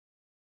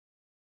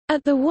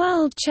At the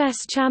World Chess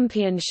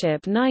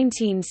Championship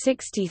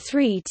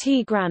 1963,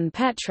 Tigran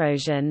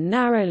Petrosian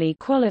narrowly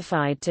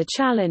qualified to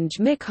challenge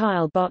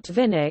Mikhail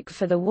Botvinnik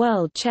for the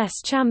World Chess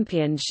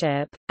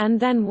Championship, and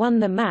then won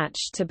the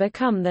match to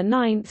become the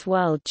 9th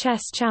World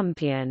Chess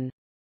Champion.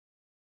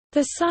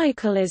 The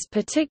cycle is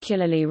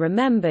particularly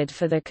remembered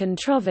for the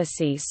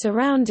controversy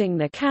surrounding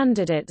the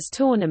Candidates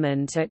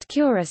Tournament at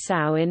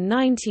Curaçao in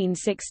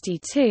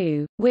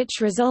 1962,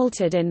 which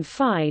resulted in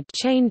FIDE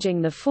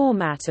changing the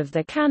format of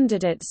the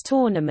Candidates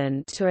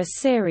Tournament to a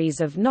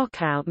series of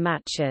knockout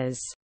matches.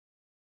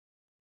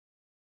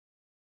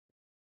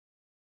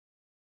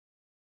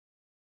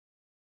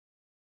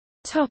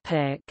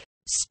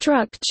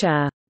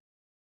 Structure.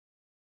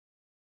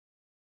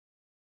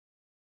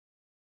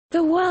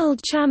 The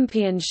World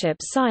Championship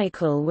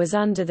cycle was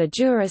under the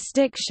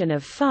jurisdiction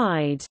of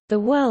FIDE,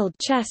 the World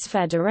Chess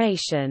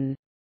Federation,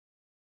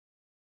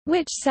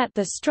 which set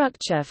the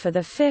structure for the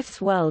 5th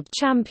World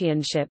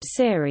Championship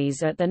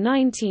Series at the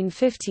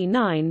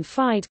 1959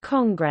 FIDE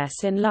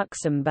Congress in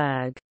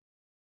Luxembourg.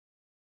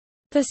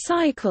 The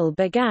cycle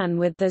began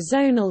with the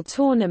zonal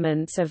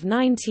tournaments of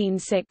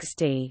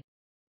 1960.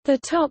 The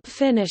top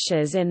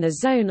finishers in the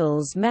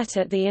zonals met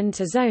at the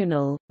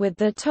interzonal, with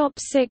the top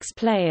 6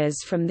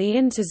 players from the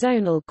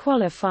interzonal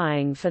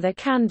qualifying for the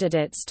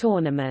Candidates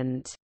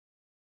Tournament.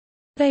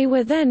 They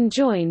were then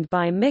joined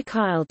by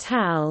Mikhail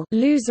Tal,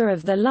 loser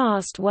of the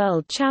last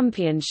World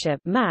Championship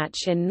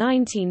match in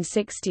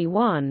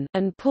 1961,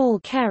 and Paul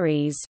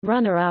Keres,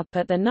 runner-up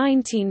at the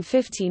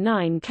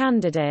 1959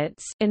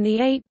 Candidates, in the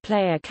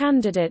 8-player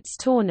Candidates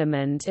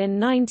Tournament in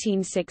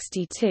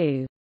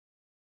 1962.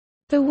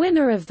 The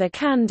winner of the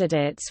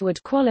Candidates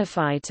would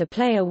qualify to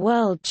play a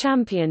World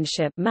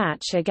Championship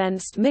match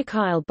against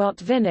Mikhail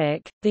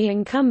Botvinnik, the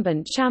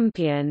incumbent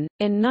champion,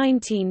 in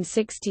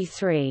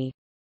 1963.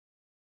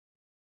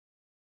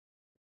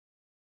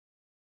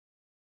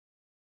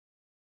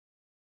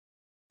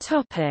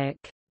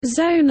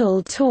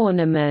 Zonal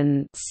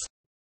tournaments.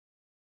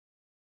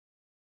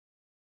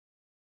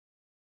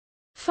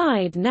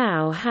 FIDE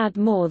now had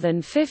more than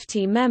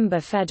 50 member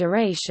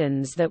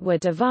federations that were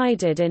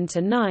divided into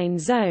 9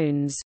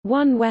 zones,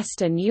 1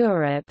 Western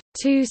Europe,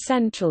 2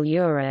 Central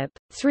Europe,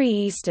 3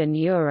 Eastern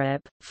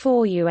Europe,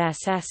 4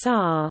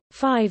 USSR,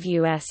 5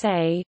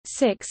 USA,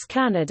 6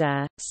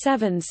 Canada,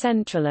 7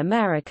 Central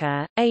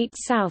America, 8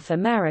 South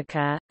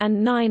America,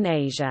 and 9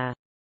 Asia.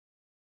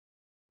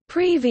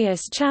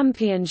 Previous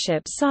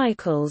championship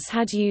cycles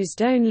had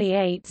used only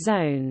 8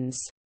 zones.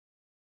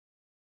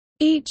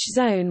 Each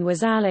zone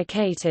was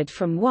allocated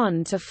from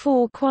 1 to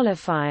 4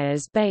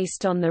 qualifiers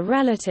based on the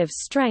relative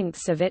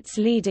strengths of its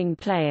leading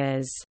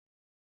players.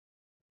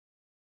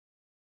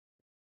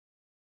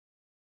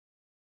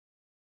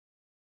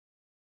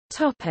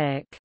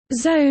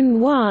 Zone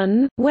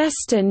 1,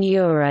 Western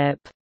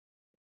Europe.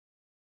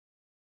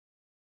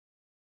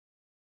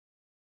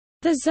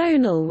 The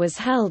zonal was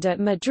held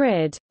at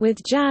Madrid,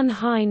 with Jan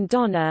Hein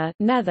Donner,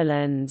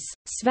 Netherlands,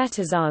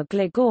 Svetozar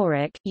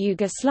Gligoric,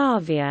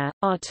 Yugoslavia,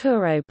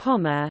 Arturo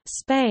Pommer,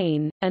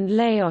 Spain, and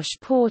Lajos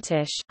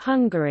Portish,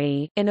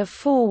 Hungary, in a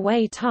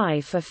 4-way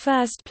tie for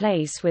first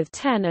place with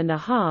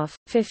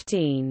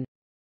 10.5-15.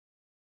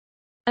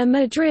 A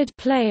Madrid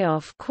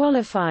playoff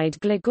qualified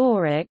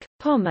Gligoric,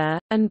 Pommer,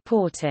 and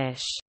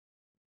Portish.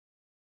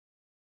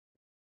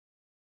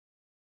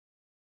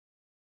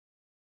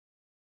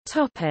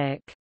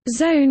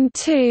 Zone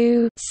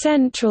 2,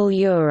 Central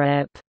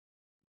Europe.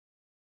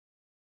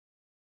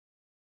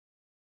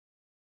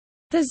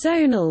 The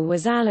zonal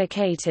was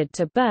allocated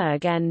to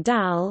Berg en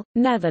Dal,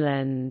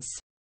 Netherlands.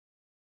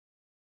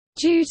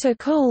 Due to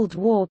Cold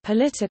War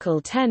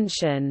political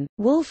tension,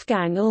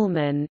 Wolfgang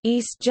Ullmann,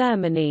 East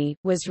Germany,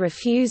 was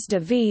refused a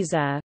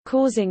visa,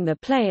 causing the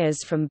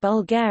players from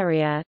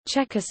Bulgaria,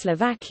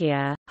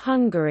 Czechoslovakia,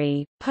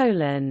 Hungary,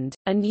 Poland,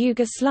 and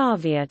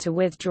Yugoslavia to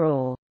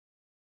withdraw.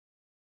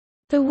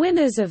 The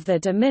winners of the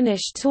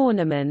diminished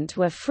tournament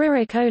were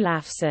Friðrik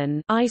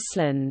Ólafsson,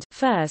 Iceland,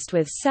 first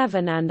with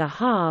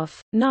 7.5,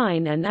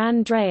 9, and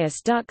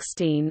Andreas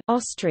Duckstein,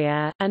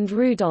 Austria, and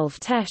Rudolf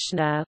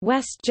Teschner,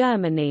 West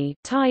Germany,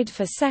 tied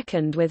for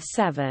second with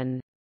 7.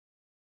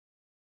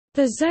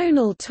 The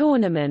zonal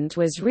tournament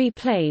was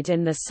replayed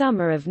in the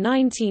summer of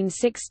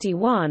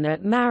 1961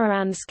 at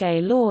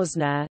Mariánske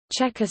Lázne,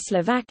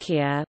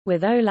 Czechoslovakia,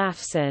 with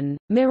Olafsson,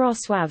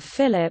 Miroslav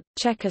Filip,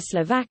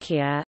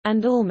 Czechoslovakia,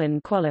 and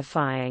Ullmann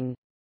qualifying.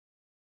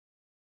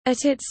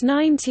 At its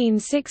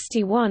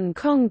 1961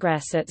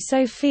 Congress at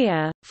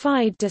Sofia,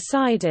 FIDE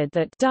decided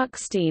that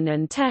Duckstein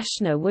and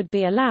Teschner would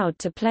be allowed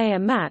to play a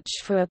match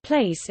for a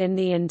place in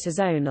the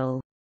interzonal.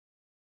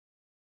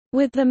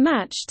 With the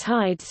match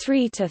tied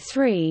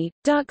 3-3,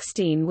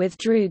 Duckstein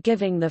withdrew,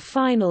 giving the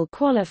final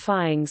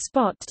qualifying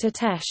spot to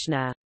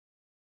Teschner.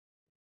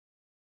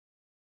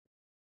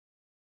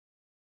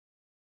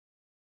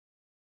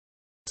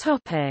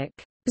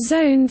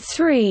 Zone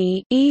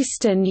 3,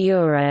 Eastern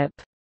Europe.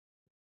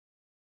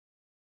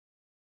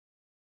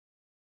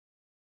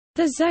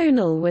 The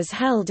zonal was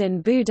held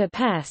in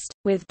Budapest,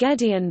 with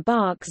Gedeon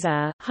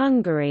Barksa,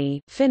 Hungary,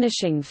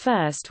 finishing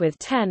first with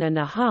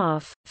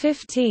 10.5,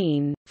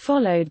 15,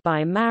 followed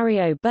by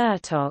Mario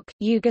Bertok,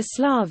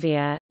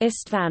 Yugoslavia,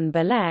 István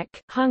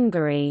Belek,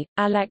 Hungary,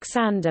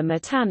 Alexander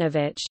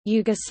Matanovic,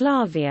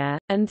 Yugoslavia,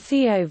 and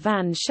Theo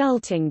van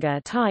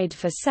Scheltinga tied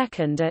for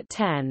second at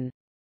 10.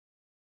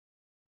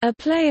 A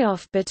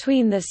playoff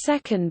between the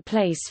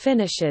second-place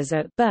finishers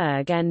at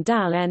Berg en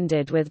Dal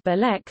ended with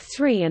Belek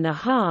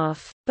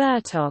 3.5,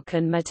 Bertok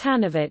and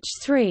Matanovic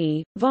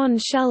 3, von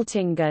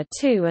Scheltinga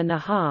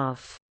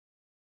 2.5.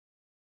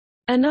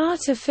 An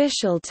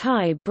artificial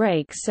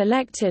tie-break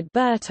selected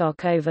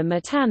Bertok over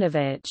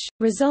Matanovic,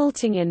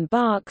 resulting in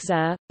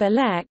Barksa,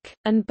 Belek,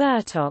 and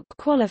Bertok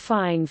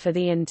qualifying for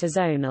the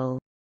Interzonal.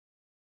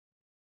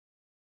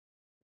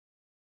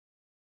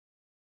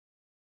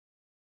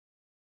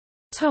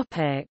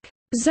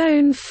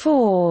 Zone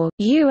 4,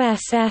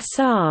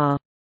 USSR.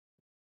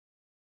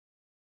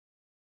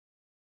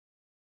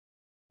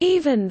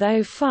 Even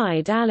though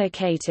FIDE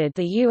allocated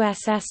the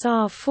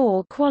USSR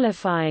 4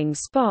 qualifying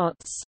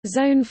spots,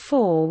 Zone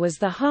 4 was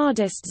the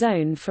hardest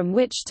zone from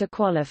which to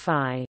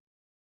qualify.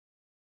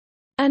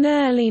 An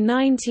early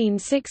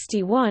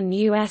 1961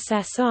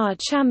 USSR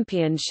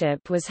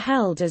championship was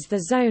held as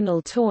the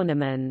zonal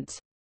tournament.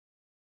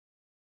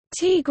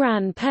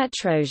 Tigran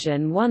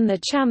Petrosian won the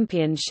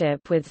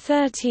championship with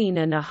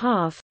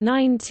 13.5,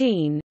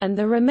 19, and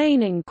the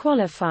remaining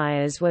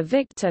qualifiers were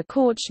Viktor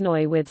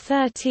Korchnoi with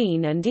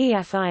 13 and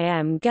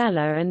Efim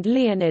Geller and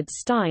Leonid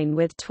Stein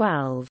with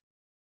 12.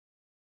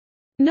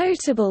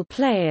 Notable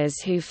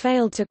players who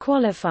failed to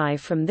qualify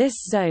from this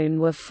zone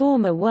were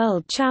former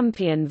world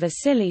champion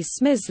Vasily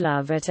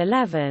Smyslov at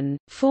 11,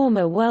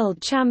 former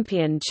world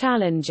champion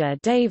challenger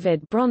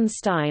David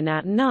Bronstein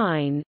at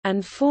 9,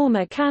 and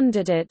former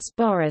candidates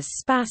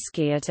Boris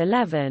Spassky at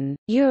 11,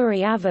 Yuri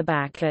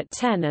Averbach at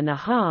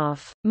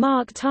 10.5,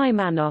 Mark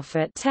Taimanov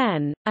at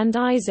 10, and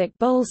Isaac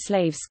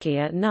Bolslavsky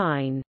at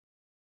 9.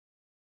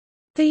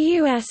 The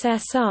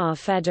USSR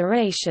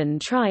Federation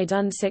tried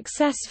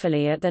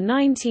unsuccessfully at the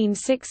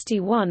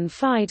 1961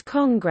 FIDE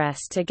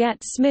Congress to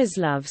get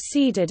Smyslov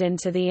seeded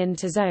into the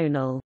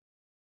Interzonal.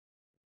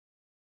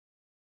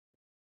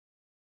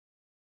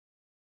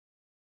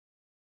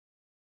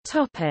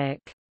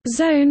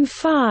 Zone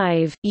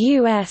 5,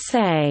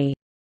 USA.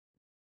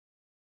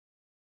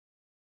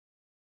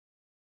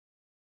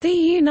 The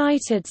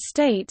United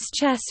States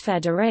Chess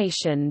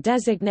Federation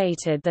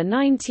designated the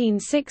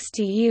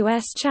 1960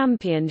 U.S.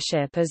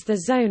 Championship as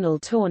the zonal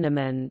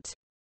tournament.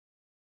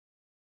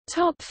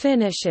 Top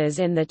finishers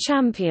in the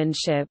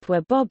championship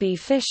were Bobby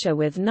Fischer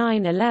with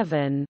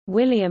 9.11,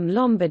 William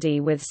Lombardy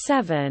with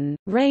 7,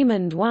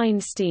 Raymond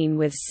Weinstein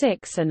with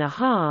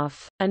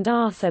 6.5, and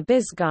Arthur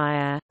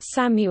Bisguier,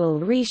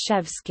 Samuel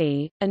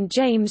Reshevsky, and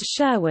James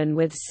Sherwin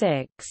with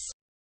 6.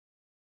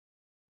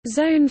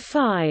 Zone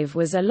 5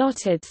 was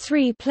allotted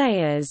 3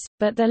 players,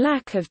 but the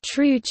lack of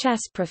true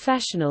chess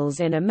professionals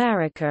in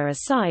America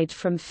aside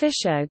from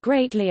Fischer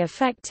greatly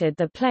affected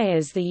the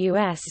players the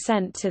U.S.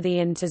 sent to the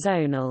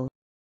Interzonal.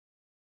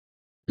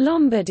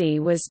 Lombardy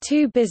was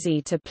too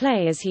busy to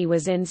play as he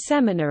was in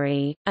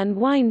seminary, and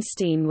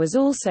Weinstein was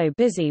also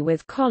busy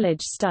with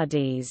college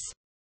studies.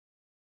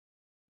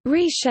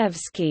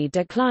 Reshevsky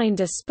declined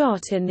a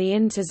spot in the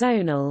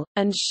Interzonal,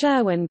 and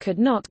Sherwin could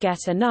not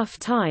get enough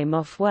time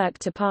off work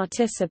to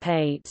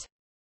participate.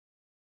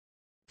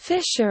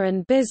 Fischer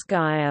and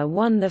Bisguier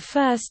won the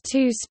first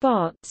 2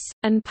 spots,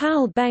 and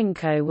Pal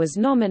Benko was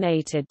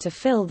nominated to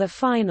fill the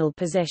final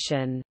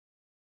position.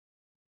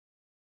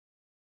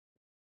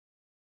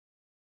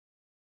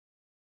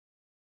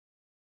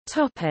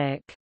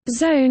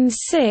 Zone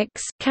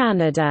 6,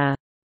 Canada.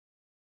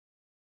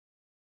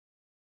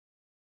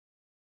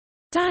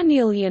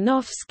 Daniel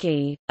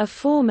Janowski, a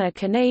former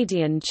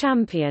Canadian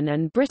champion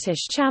and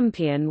British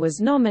champion, was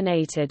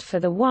nominated for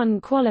the 1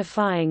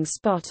 qualifying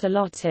spot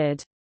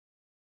allotted.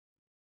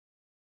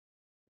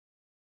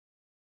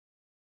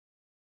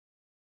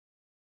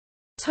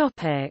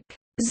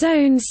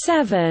 Zone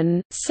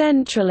 7,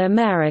 Central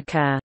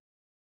America.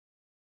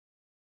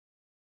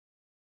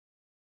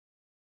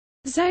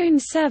 Zone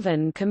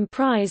 7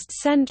 comprised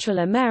Central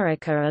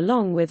America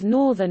along with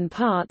northern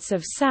parts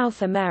of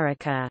South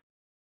America.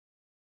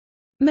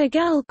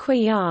 Miguel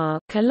Cuellar,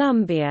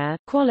 Colombia,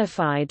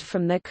 qualified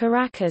from the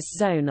Caracas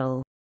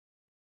Zonal.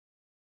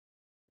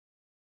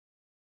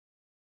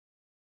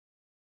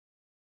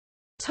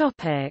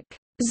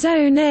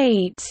 Zone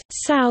 8,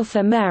 South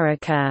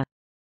America.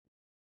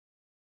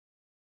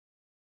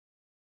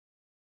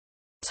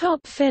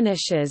 Top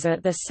finishers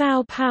at the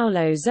São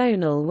Paulo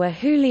Zonal were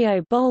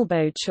Julio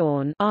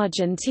Bolbochón,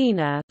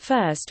 Argentina,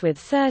 first with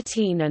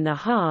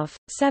 13.5,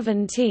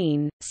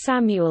 17,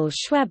 Samuel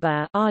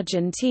Schweber,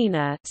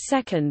 Argentina,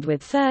 second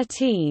with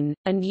 13,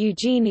 and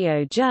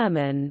Eugenio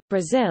German,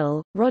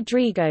 Brazil,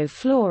 Rodrigo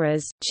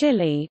Flores,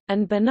 Chile,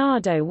 and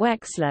Bernardo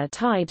Wexler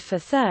tied for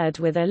third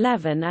with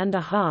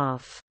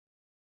 11.5.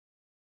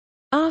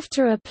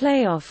 After a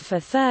playoff for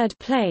third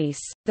place,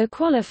 the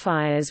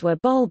qualifiers were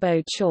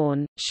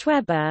Bolbo-Chorn,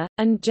 Schweber,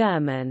 and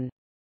German.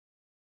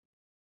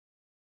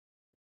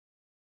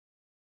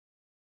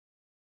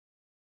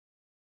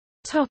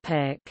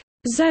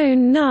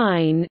 Zone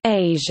 9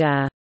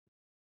 Asia.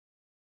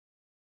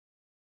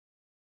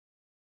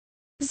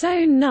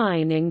 Zone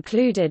 9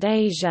 included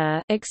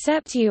Asia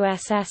except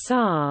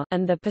USSR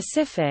and the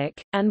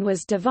Pacific, and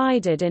was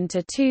divided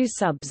into two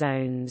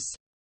subzones.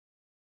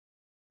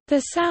 The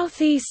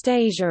Southeast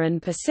Asia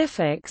and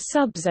Pacific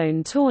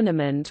subzone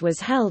tournament was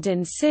held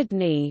in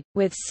Sydney,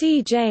 with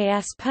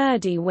CJS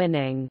Purdy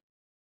winning.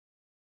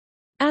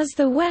 As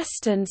the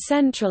West and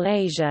Central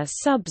Asia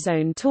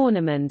subzone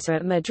tournament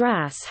at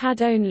Madras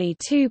had only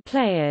 2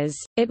 players,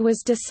 it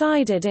was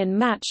decided in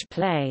match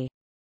play.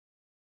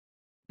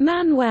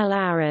 Manuel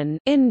Aron,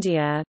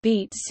 India,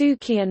 beat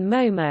Sukian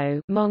Momo,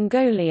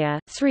 Mongolia,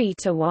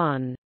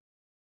 3-1.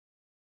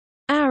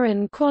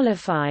 Aron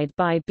qualified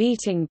by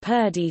beating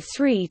Purdy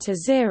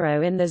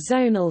 3-0 in the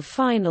zonal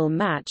final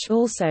match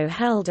also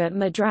held at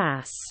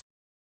Madras.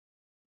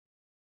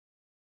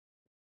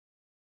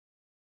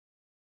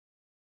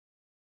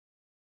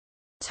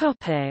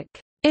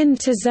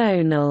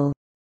 Interzonal.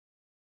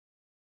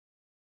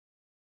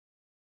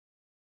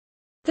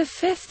 The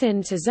fifth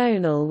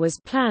Interzonal was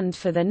planned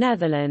for the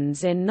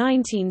Netherlands in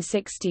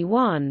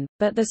 1961,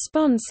 but the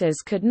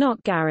sponsors could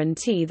not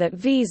guarantee that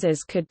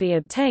visas could be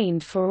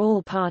obtained for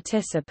all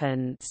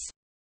participants.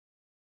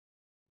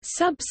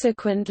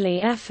 Subsequently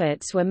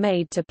efforts were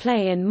made to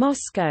play in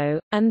Moscow,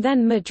 and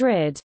then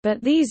Madrid, but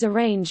these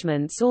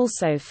arrangements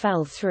also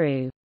fell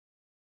through.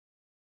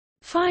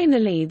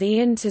 Finally, the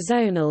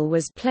Interzonal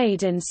was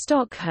played in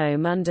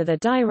Stockholm under the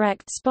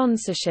direct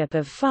sponsorship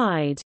of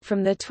FIDE,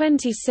 from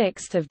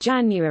 26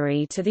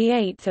 January to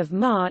 8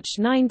 March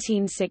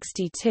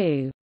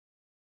 1962.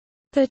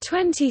 The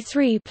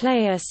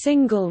 23-player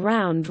single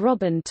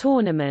round-robin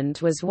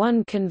tournament was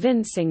won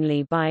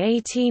convincingly by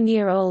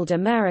 18-year-old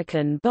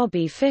American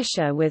Bobby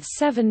Fischer with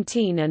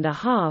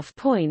 17.5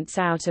 points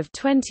out of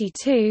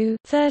 22,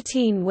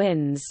 13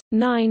 wins,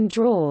 9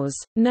 draws,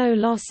 no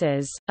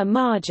losses, a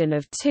margin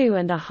of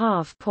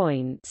 2.5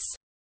 points.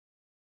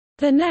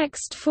 The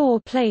next 4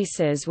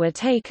 places were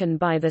taken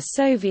by the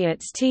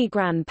Soviets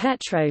Tigran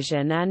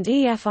Petrosian and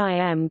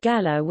Efim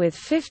Geller with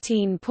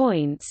 15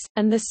 points,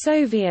 and the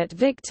Soviet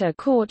Viktor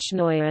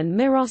Korchnoi and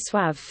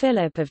Miroslav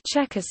Filip of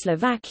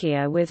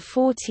Czechoslovakia with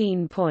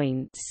 14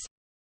 points.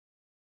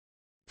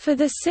 For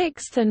the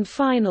 6th and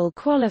final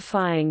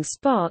qualifying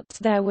spot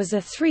there was a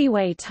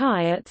 3-way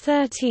tie at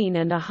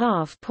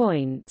 13.5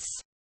 points.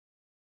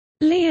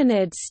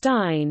 Leonid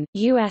Stein,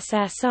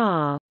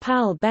 USSR,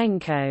 Pal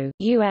Benko,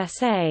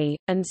 USA,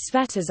 and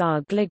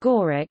Svetozar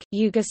Gligoric,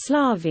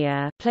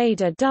 Yugoslavia, played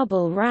a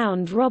double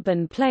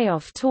round-robin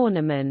playoff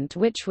tournament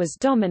which was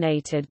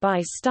dominated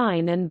by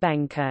Stein and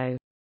Benko.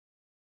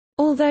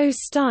 Although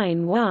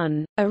Stein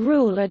won, a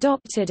rule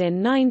adopted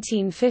in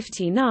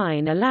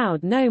 1959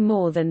 allowed no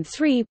more than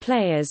 3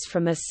 players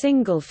from a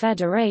single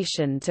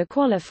federation to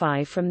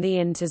qualify from the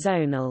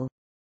Interzonal.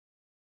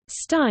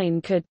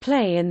 Stein could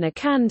play in the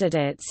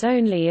candidates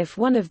only if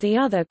one of the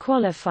other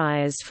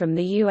qualifiers from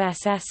the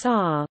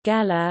USSR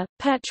Geller,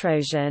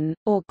 Petrosian,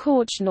 or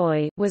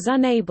Korchnoi was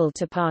unable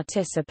to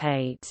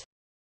participate.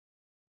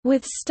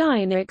 With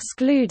Stein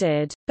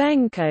excluded,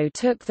 Benko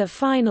took the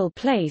final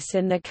place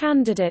in the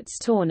candidates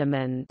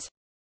tournament.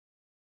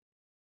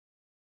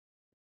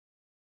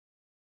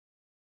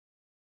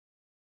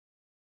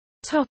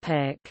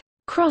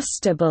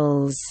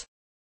 Crosstables.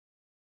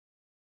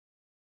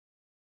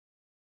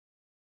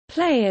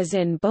 Players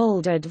in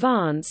bold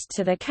advanced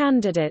to the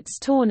candidates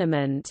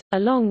tournament,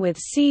 along with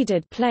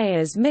seeded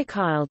players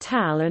Mikhail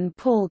Tal and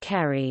Paul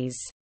Keres.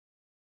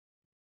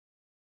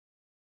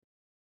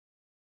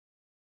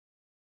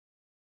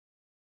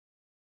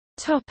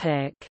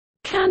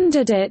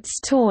 Candidates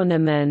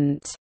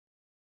tournament.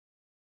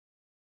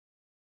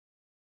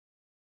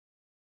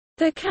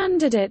 The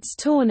candidates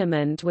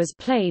tournament was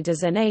played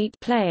as an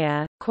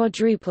 8-player,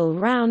 quadruple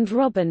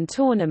round-robin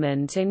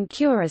tournament in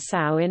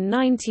Curaçao in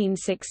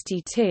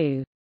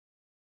 1962.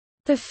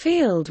 The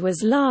field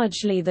was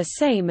largely the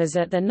same as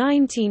at the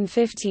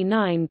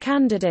 1959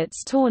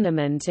 candidates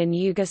tournament in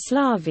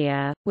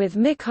Yugoslavia, with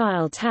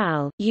Mikhail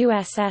Tal,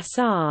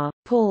 USSR,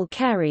 Paul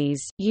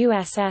Keres,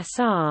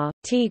 USSR,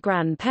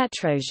 Tigran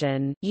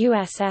Petrosian,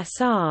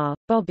 USSR,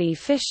 Bobby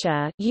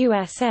Fischer,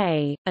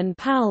 USA, and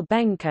Pal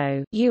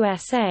Benko,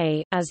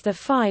 USA, as the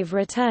 5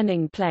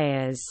 returning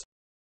players.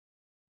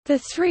 The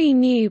 3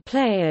 new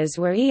players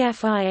were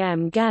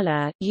Efim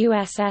Geller,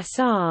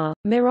 USSR,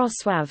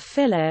 Miroslav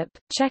Filip,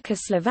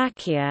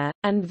 Czechoslovakia,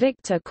 and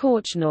Viktor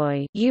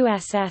Korchnoi,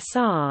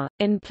 USSR,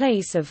 in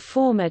place of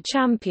former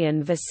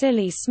champion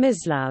Vasily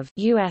Smyslov,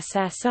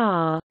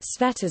 USSR,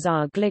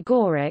 Svetozar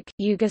Gligoric,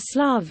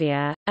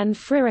 Yugoslavia, and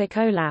Friðrik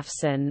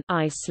Olafsson,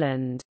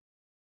 Iceland.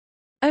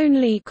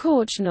 Only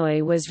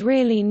Korchnoi was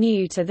really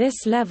new to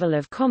this level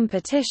of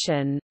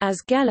competition,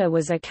 as Geller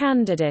was a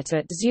candidate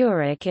at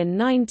Zurich in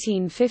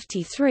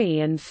 1953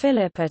 and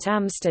Philipp at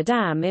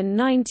Amsterdam in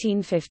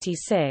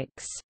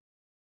 1956.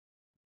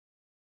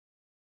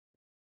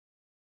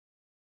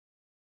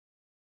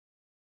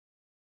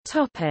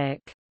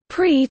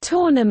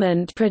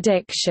 Pre-tournament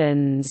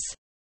predictions.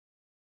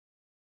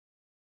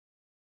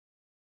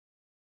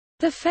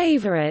 The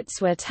favorites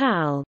were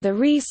Tal, the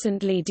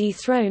recently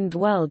dethroned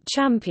world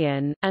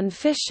champion, and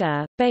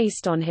Fischer,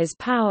 based on his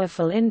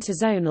powerful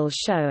interzonal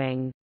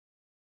showing.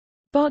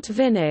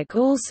 Botvinnik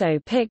also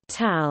picked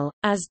Tal,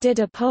 as did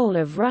a poll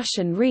of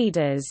Russian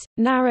readers,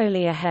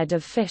 narrowly ahead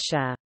of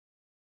Fischer.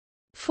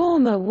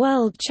 Former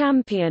world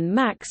champion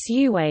Max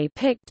Euwe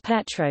picked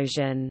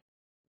Petrosian.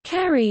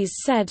 Keres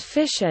said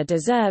Fischer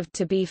deserved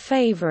to be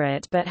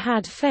favorite but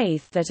had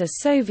faith that a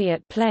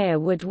Soviet player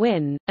would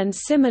win, and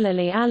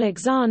similarly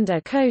Alexander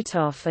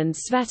Kotov and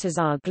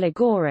Svetozar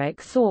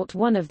Gligoric thought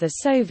one of the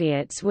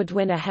Soviets would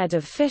win ahead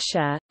of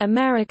Fischer.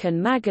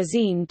 American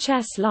magazine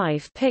Chess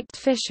Life picked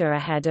Fischer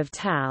ahead of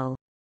Tal.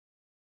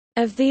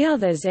 Of the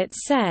others it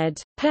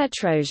said,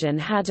 Petrosian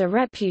had a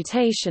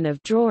reputation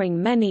of drawing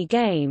many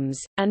games,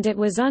 and it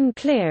was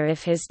unclear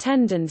if his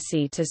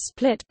tendency to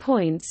split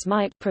points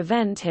might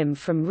prevent him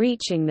from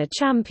reaching the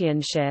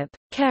championship.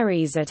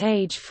 Keres at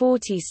age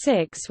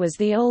 46 was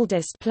the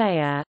oldest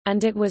player,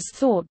 and it was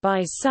thought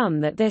by some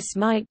that this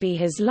might be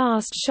his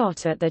last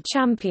shot at the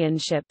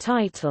championship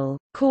title.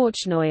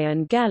 Korchnoi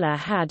and Geller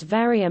had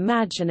very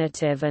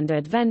imaginative and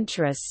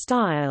adventurous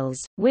styles,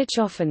 which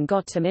often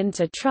got them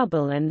into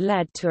trouble and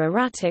led to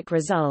erratic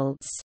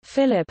results.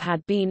 Philipp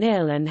had been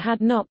ill and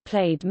had not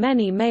played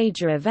many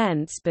major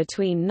events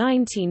between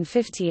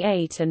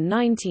 1958 and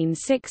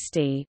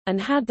 1960,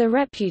 and had the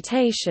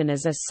reputation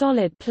as a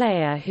solid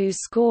player who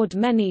scored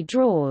many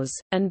draws,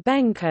 and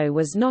Benko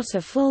was not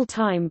a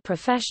full-time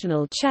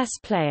professional chess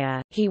player.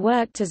 He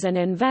worked as an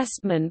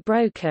investment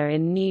broker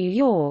in New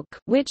York,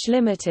 which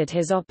limited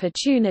his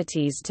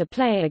opportunities to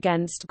play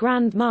against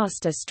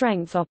grandmaster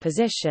strength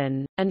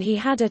opposition, and he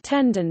had a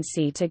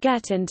tendency to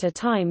get into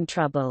time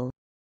trouble.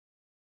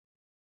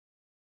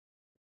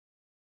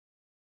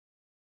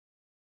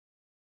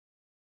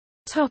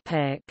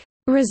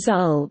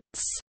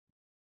 Results.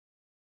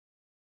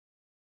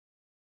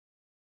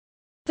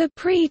 The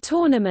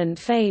pre-tournament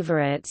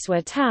favorites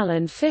were Tal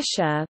and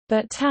Fischer,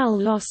 but Tal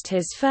lost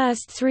his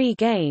first 3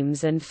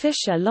 games and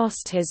Fischer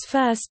lost his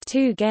first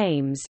 2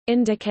 games,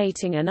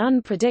 indicating an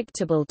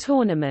unpredictable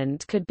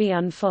tournament could be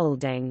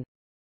unfolding.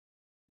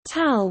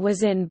 Tal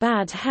was in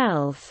bad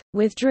health,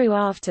 withdrew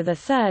after the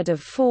third of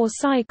 4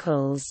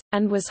 cycles,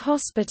 and was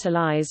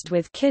hospitalized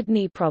with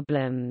kidney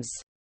problems.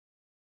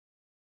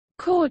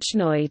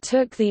 Korchnoi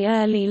took the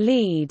early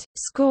lead,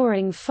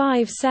 scoring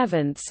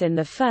 5/7 in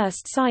the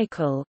first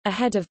cycle,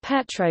 ahead of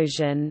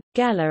Petrosian,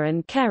 Geller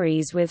and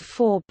Keres with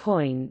 4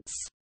 points.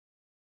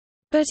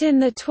 But in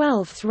the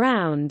 12th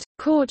round,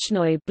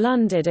 Korchnoi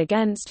blundered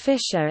against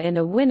Fischer in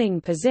a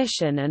winning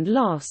position and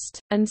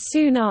lost, and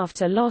soon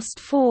after lost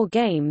 4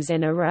 games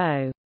in a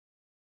row.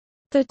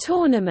 The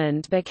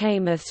tournament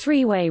became a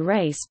 3-way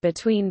race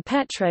between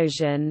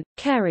Petrosian,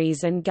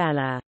 Keres and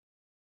Geller.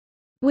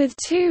 With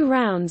 2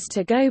 rounds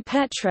to go,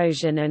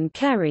 Petrosian and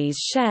Keres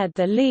shared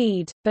the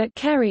lead, but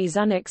Keres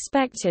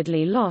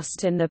unexpectedly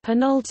lost in the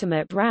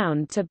penultimate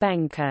round to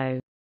Benko.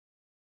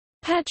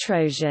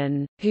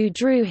 Petrosian, who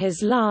drew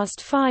his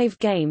last 5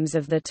 games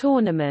of the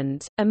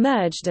tournament,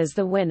 emerged as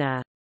the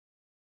winner.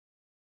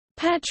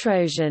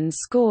 Petrosian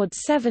scored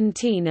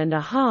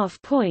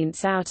 17.5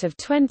 points out of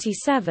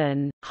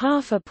 27,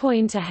 half a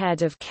point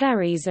ahead of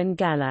Keres and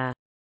Geller.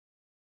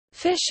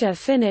 Fischer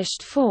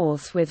finished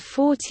 4th with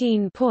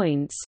 14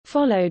 points,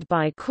 followed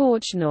by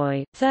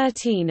Korchnoi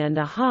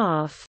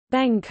 13.5,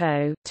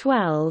 Benko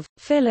 12,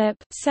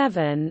 Philipp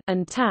 7,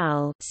 and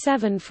Tal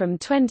 7 from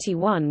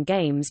 21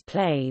 games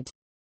played.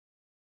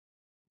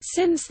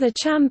 Since the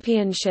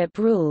championship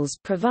rules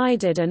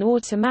provided an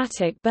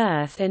automatic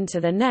berth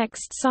into the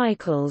next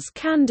cycle's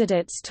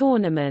candidates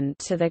tournament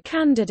to the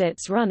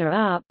candidates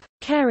runner-up,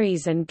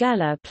 Keres and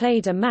Geller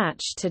played a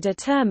match to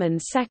determine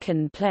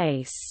second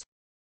place.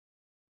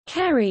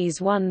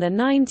 Keres won the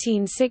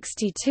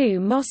 1962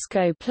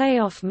 Moscow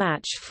playoff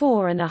match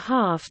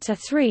 4.5 to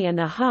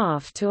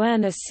 3.5 to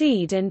earn a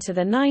seed into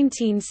the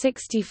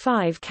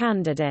 1965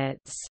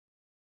 candidates.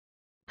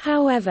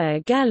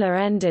 However,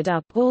 Geller ended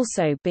up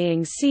also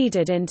being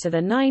seeded into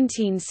the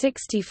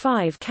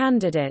 1965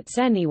 candidates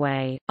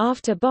anyway,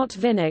 after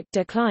Botvinnik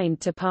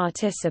declined to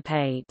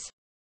participate.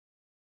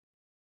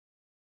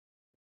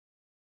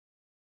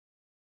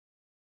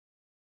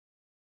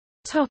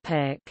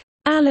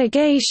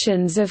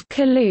 Allegations of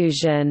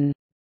collusion.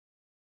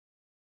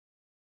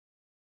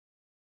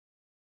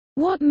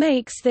 What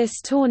makes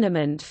this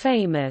tournament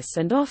famous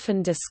and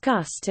often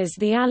discussed is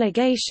the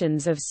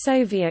allegations of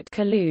Soviet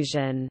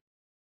collusion.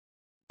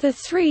 The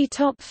three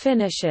top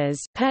finishers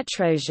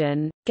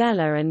Petrosian,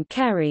 Geller and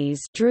Keres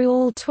drew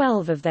all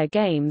 12 of their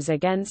games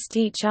against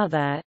each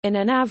other, in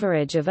an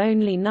average of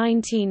only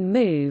 19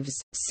 moves.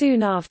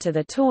 Soon after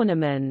the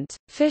tournament,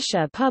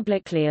 Fischer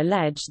publicly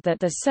alleged that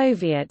the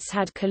Soviets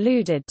had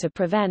colluded to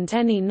prevent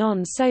any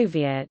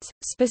non-Soviet,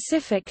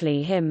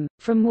 specifically him,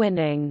 from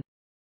winning.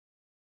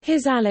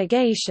 His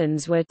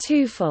allegations were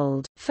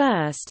twofold: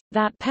 first,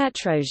 that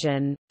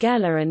Petrosian,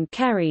 Geller and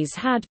Keres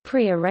had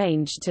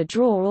pre-arranged to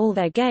draw all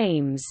their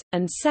games,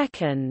 and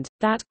second,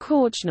 that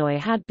Korchnoi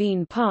had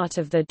been part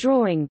of the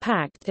drawing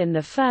pact in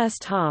the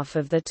first half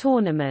of the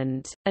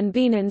tournament, and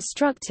been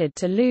instructed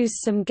to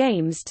lose some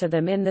games to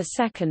them in the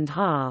second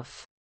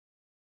half.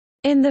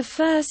 In the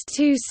first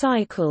two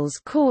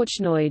cycles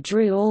Korchnoi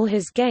drew all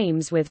his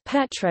games with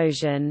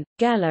Petrosian,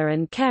 Geller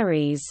and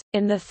Keres,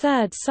 in the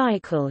third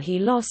cycle he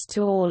lost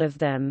to all of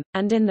them,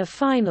 and in the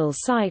final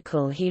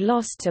cycle he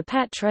lost to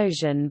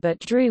Petrosian but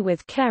drew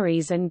with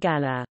Keres and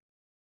Geller.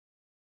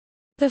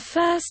 The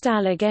first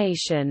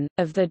allegation,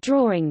 of the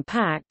drawing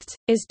pact,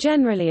 is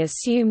generally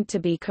assumed to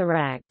be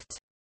correct.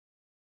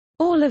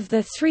 All of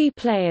the three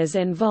players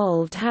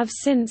involved have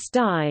since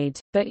died,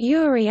 but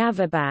Yuri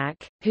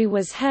Averbakh, who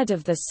was head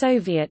of the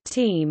Soviet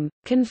team,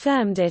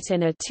 confirmed it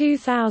in a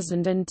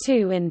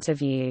 2002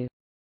 interview.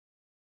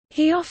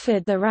 He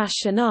offered the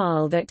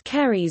rationale that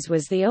Keres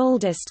was the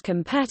oldest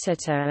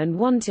competitor and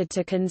wanted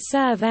to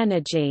conserve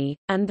energy,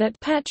 and that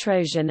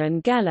Petrosian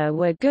and Geller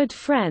were good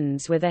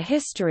friends with a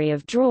history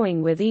of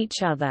drawing with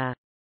each other.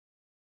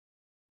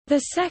 The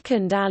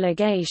second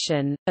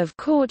allegation, of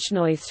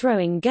Korchnoi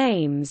throwing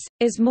games,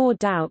 is more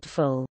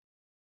doubtful.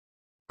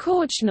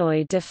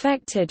 Korchnoi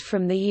defected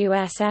from the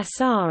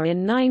USSR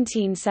in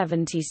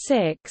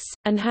 1976,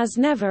 and has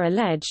never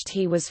alleged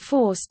he was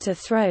forced to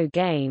throw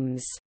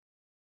games.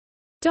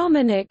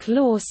 Dominic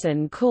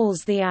Lawson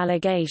calls the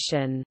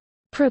allegation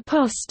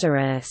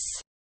preposterous,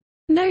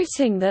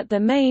 noting that the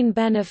main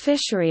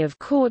beneficiary of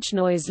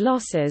Korchnoi's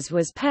losses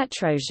was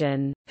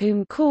Petrosian,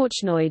 whom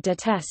Korchnoi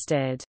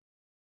detested.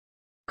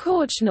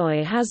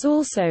 Korchnoi has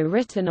also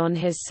written on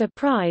his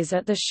surprise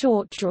at the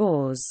short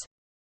draws.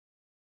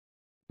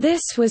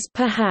 This was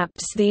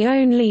perhaps the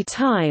only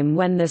time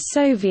when the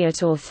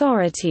Soviet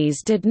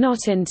authorities did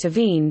not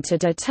intervene to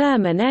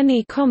determine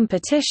any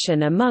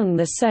competition among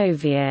the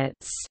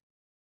Soviets.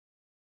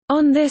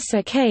 On this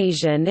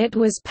occasion it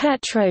was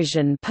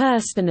Petrosian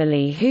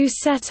personally who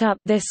set up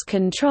this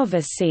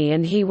controversy,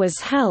 and he was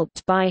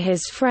helped by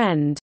his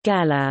friend,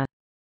 Geller.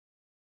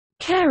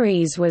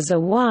 Keres was a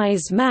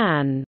wise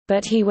man,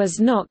 but he was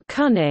not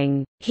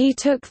cunning, he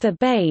took the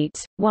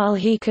bait, while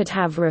he could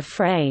have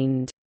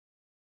refrained.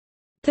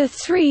 The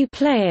three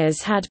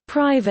players had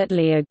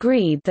privately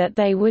agreed that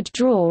they would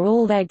draw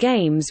all their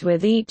games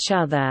with each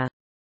other.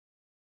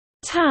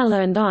 Tal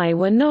and I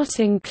were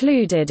not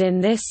included in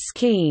this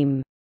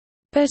scheme.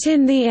 But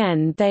in the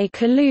end they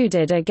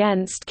colluded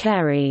against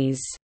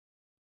Keres.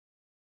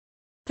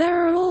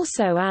 There are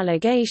also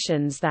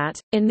allegations that,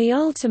 in the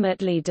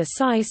ultimately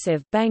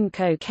decisive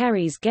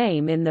Benko-Keres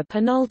game in the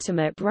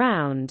penultimate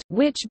round,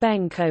 which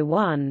Benko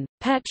won,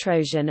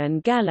 Petrosian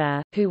and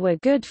Geller, who were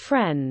good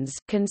friends,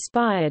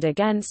 conspired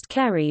against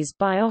Keres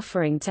by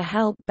offering to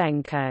help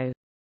Benko.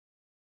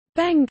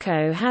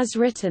 Benko has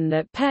written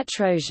that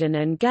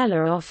Petrosian and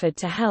Geller offered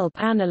to help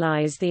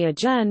analyze the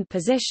adjourned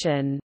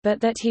position, but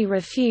that he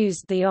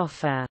refused the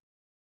offer.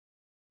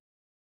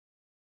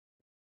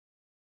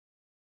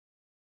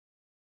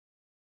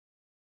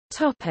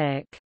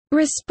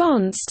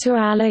 Response to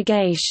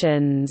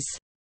allegations.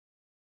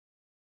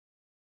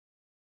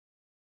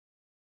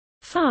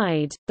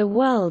 FIDE, the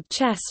World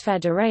Chess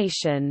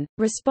Federation,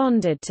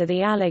 responded to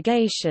the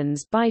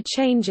allegations by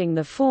changing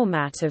the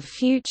format of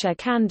future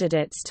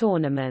candidates'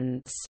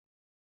 tournaments.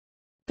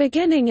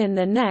 Beginning in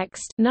the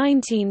next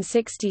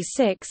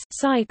 1966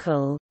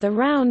 cycle, the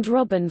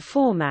round-robin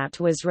format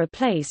was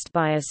replaced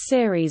by a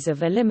series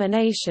of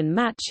elimination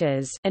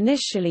matches,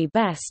 initially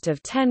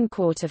best-of-10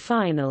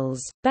 quarterfinals,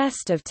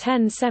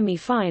 best-of-10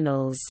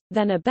 semifinals,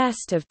 then a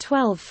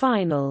best-of-12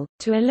 final,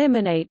 to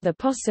eliminate the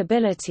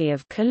possibility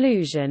of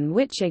collusion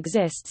which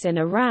exists in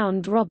a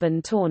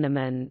round-robin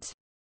tournament.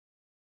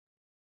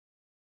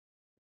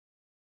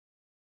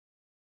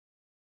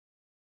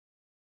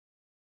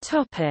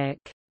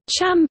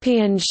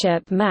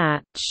 Championship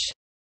match.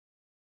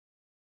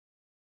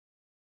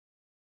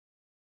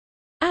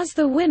 As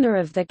the winner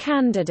of the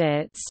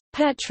candidates,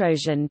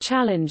 Petrosian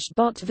challenged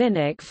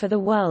Botvinnik for the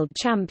World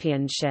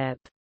Championship.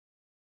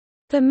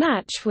 The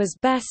match was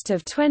best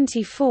of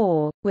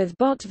 24, with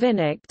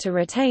Botvinnik to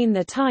retain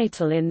the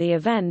title in the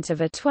event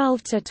of a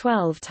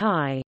 12-12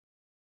 tie.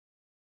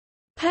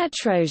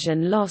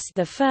 Petrosian lost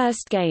the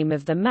first game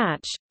of the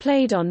match,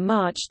 played on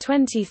March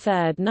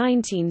 23,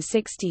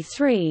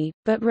 1963,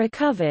 but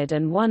recovered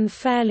and won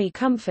fairly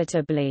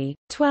comfortably,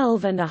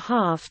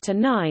 12.5 to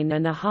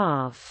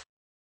 9.5.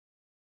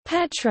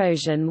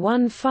 Petrosian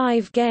won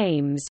 5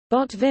 games,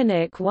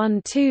 Botvinnik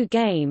won 2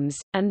 games,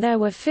 and there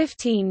were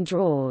 15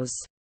 draws.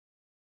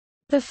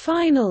 The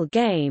final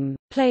game,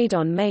 played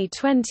on May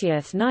 20,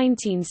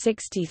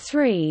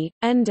 1963,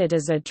 ended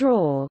as a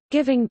draw,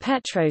 giving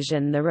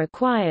Petrosian the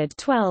required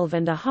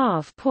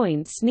 12.5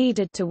 points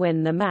needed to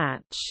win the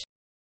match.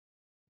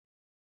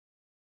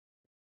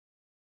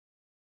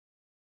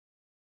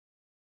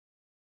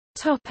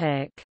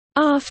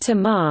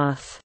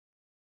 Aftermath.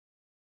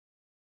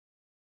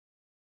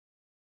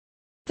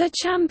 The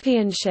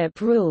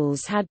championship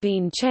rules had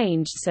been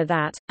changed so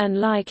that,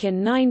 unlike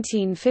in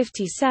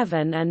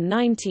 1957 and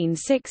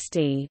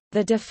 1960,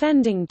 the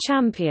defending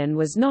champion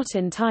was not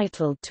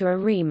entitled to a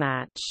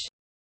rematch.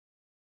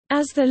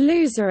 As the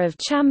loser of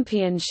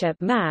championship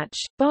match,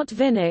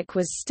 Botvinnik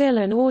was still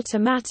an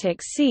automatic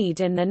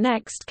seed in the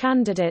next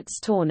candidates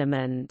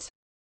tournament.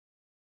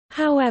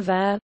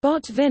 However,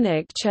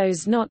 Botvinnik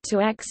chose not to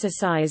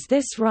exercise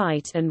this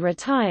right and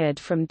retired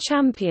from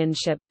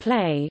championship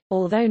play,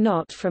 although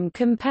not from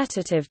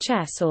competitive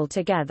chess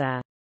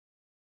altogether.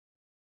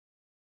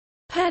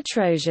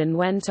 Petrosian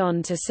went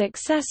on to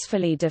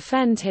successfully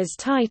defend his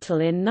title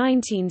in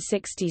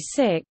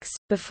 1966,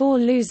 before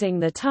losing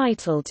the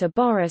title to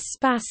Boris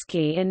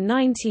Spassky in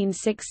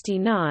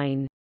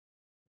 1969.